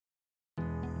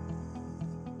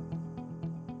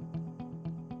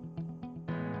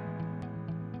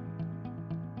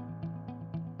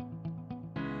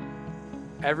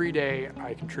Every day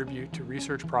I contribute to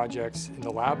research projects in the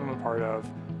lab I'm a part of,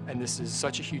 and this is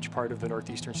such a huge part of the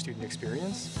Northeastern student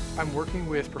experience. I'm working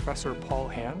with Professor Paul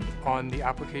Hand on the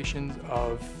applications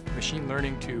of machine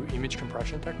learning to image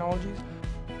compression technologies.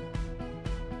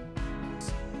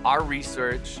 Our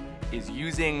research is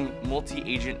using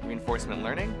multi-agent reinforcement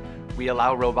learning. We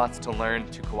allow robots to learn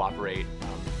to cooperate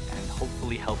and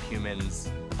hopefully help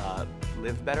humans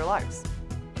live better lives.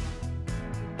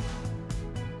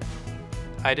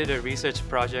 I did a research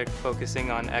project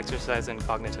focusing on exercise and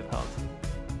cognitive health.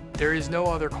 There is no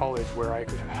other college where I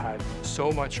could have had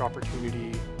so much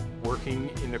opportunity working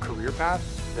in the career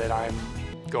path that I'm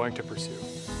going to pursue.